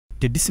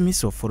The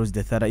dismissal follows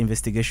the thorough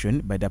investigation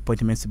by the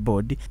Appointments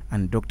Board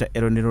and Dr.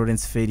 Aaron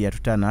Lawrence's failure to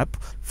turn up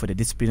for the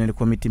disciplinary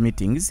committee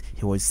meetings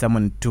he was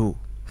summoned to.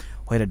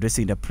 While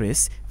addressing the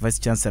press, Vice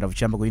Chancellor of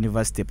Kyambogo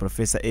University,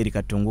 Professor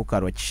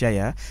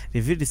Kyambogo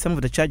revealed some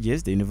of the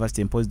charges the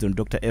university imposed on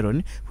Dr.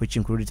 Aaron, which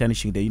included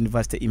tarnishing the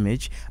university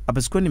image,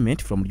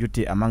 abscondment from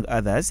duty, among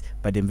others,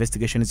 by the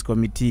investigations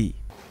committee.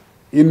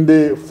 In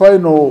the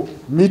final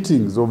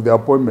meetings of the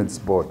Appointments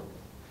Board,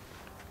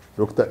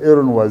 Dr.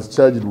 Aaron was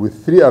charged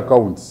with 3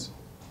 accounts.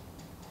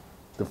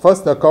 The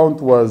first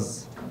account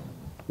was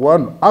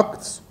 1,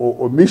 acts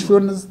or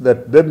omissions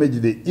that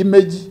damage the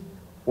image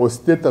or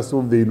status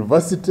of the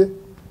university,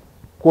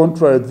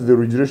 contrary to the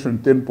Regulation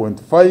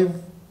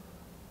 10.5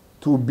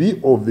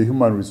 2B of the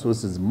Human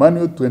Resources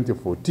Manual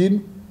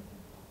 2014,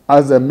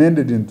 as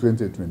amended in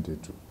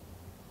 2022.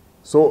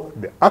 So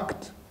the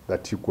act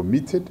that he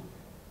committed,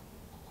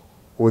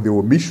 or the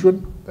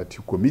omission that he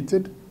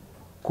committed,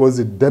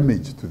 caused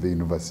damage to the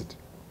university.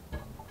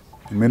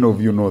 Many of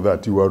you know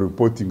that you were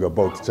reporting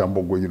about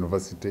Kyambogo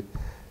University.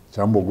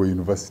 Kyambogo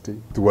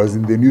University. It was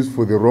in the news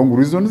for the wrong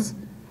reasons.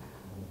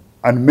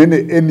 And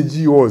many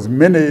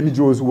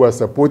NGOs who are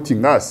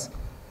supporting us,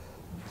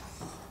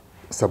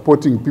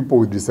 supporting people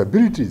with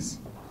disabilities,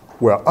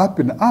 were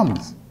up in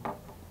arms.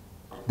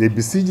 They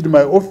besieged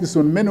my office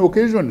on many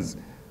occasions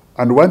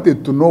and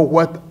wanted to know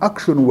what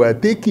action we are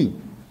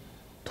taking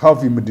to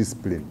have him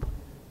disciplined.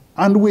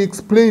 And we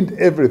explained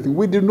everything.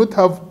 We did not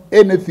have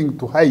anything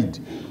to hide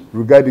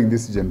regarding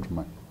this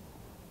gentleman.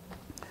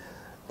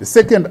 The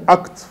second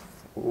act,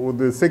 or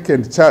the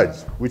second charge,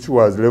 which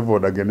was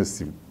leveled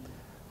against him,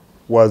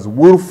 was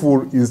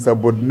willful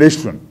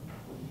insubordination.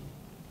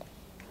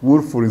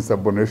 Willful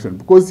insubordination,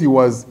 because he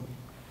was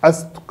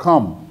asked to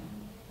come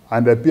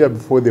and appear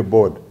before the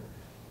board,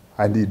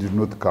 and he did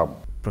not come.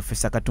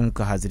 Professor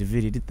Katunka has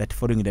revealed that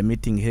following the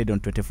meeting held on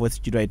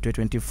 24th July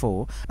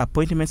 2024,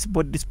 Appointments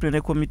Board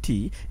Disciplinary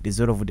Committee,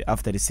 dissolved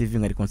after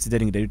receiving and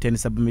considering the written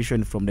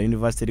submission from the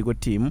university legal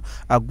team,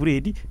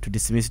 agreed to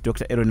dismiss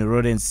Dr. Aaron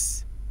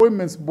Lawrence.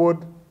 Appointments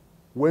Board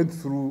went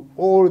through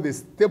all the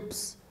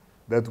steps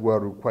that were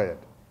required.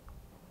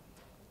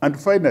 And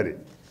finally,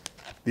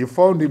 they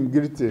found him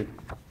guilty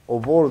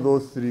of all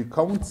those 3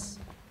 counts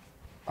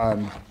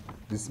and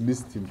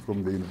dismissed him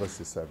from the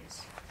university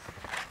service.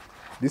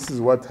 This is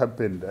what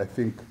happened, I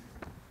think,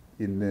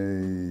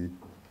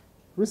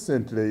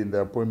 recently in the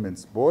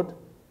Appointments Board,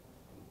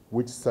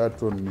 which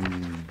sat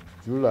on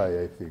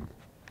July, I think.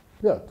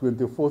 Yeah,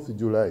 24th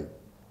July,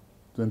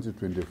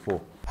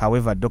 2024.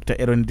 However, Dr.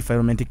 Aaron's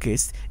defilement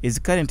case is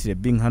currently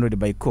being handled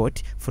by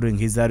court following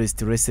his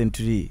arrest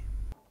recently.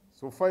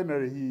 So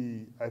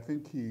finally, I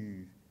think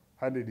he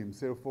handed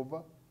himself over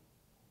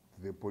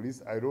to the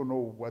police. I don't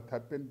know what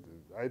happened.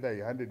 Either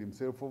he handed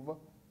himself over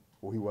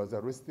or he was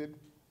arrested.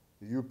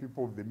 You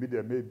people of the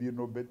media maybe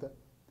know better.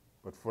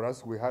 But for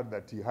us, we heard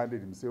that he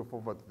handed himself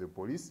over to the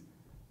police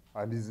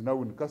and is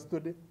now in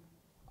custody,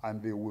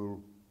 and they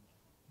will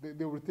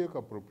take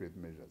appropriate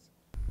measures.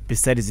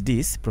 Besides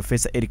this,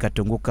 Professor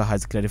Kyambogo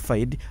has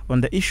clarified on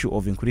the issue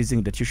of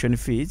increasing the tuition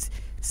fees,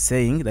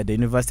 saying that the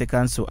University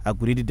Council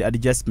agreed the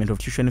adjustment of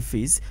tuition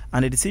fees,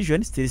 and the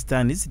decision still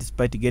stands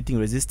despite getting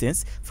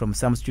resistance from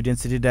some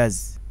students'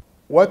 leaders.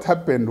 What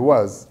happened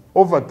was,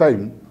 over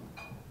time,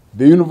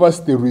 the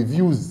university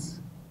reviews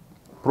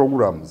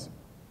programs.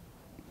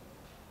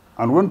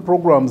 And when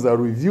programs are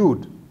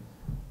reviewed,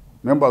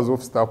 members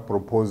of staff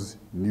propose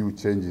new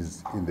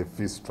changes in the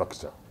fee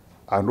structure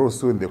and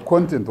also in the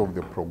content of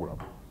the program.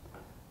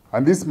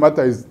 And this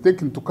matter is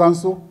taken to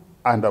council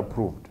and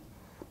approved.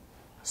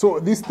 So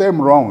this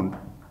time round,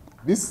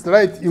 this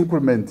slight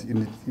increment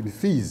in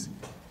fees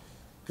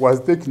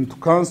was taken to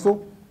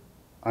council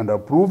and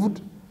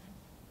approved,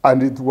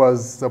 and it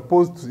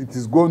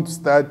is going to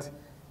start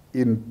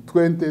in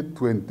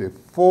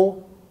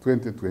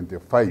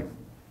 2024-2025,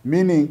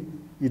 meaning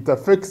it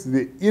affects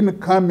the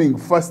incoming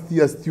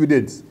first-year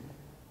students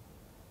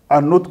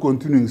and not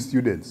continuing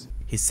students.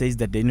 He says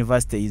that the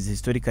university is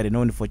historically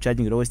known for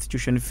charging lowest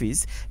tuition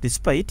fees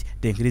despite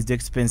the increased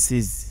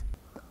expenses.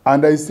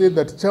 And I say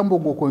that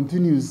Kyambogo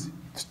continues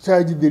to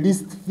charge the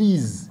least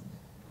fees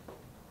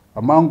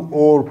among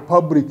all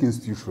public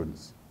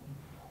institutions.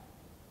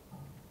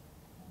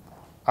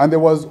 And there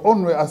was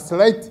only a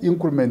slight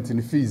increment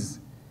in fees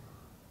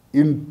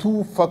in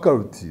 2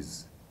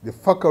 faculties, the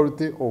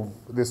faculty of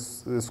the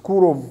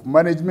School of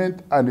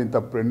Management and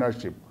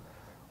Entrepreneurship,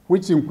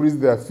 which increased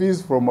their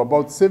fees from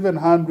about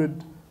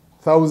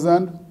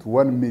 700,000 to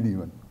 1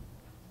 million.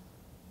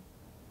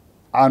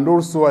 And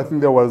also, I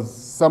think there was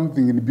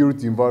something in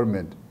built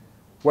environment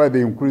where they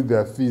increased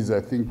their fees,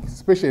 I think,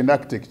 especially in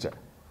architecture,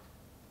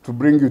 to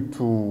bring it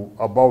to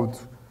about,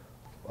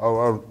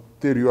 I'll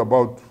tell you,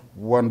 about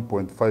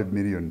 1.5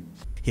 million.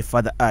 He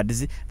further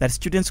adds that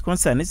students'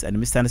 concerns and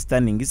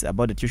misunderstandings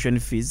about the tuition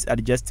fees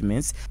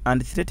adjustments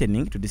and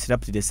threatening to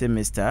disrupt the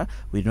semester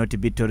will not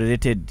be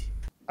tolerated.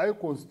 I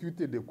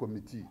constituted a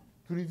committee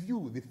to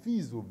review the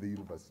fees of the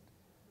university.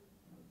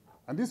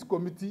 And this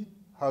committee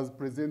has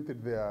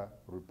presented their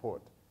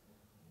report.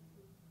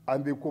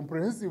 And the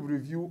comprehensive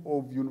review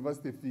of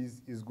university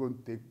fees is going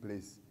to take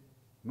place,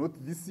 not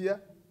this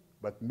year,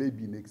 but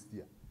maybe next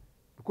year.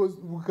 Because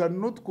we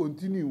cannot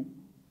continue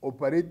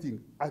operating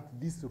at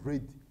this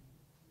rate.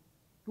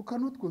 You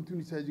cannot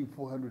continue charging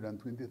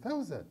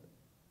 420,000.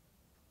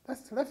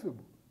 That's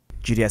laughable.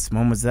 Julius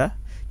Momuza,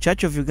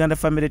 Church of Uganda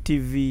Family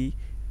TV,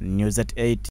 News at 8.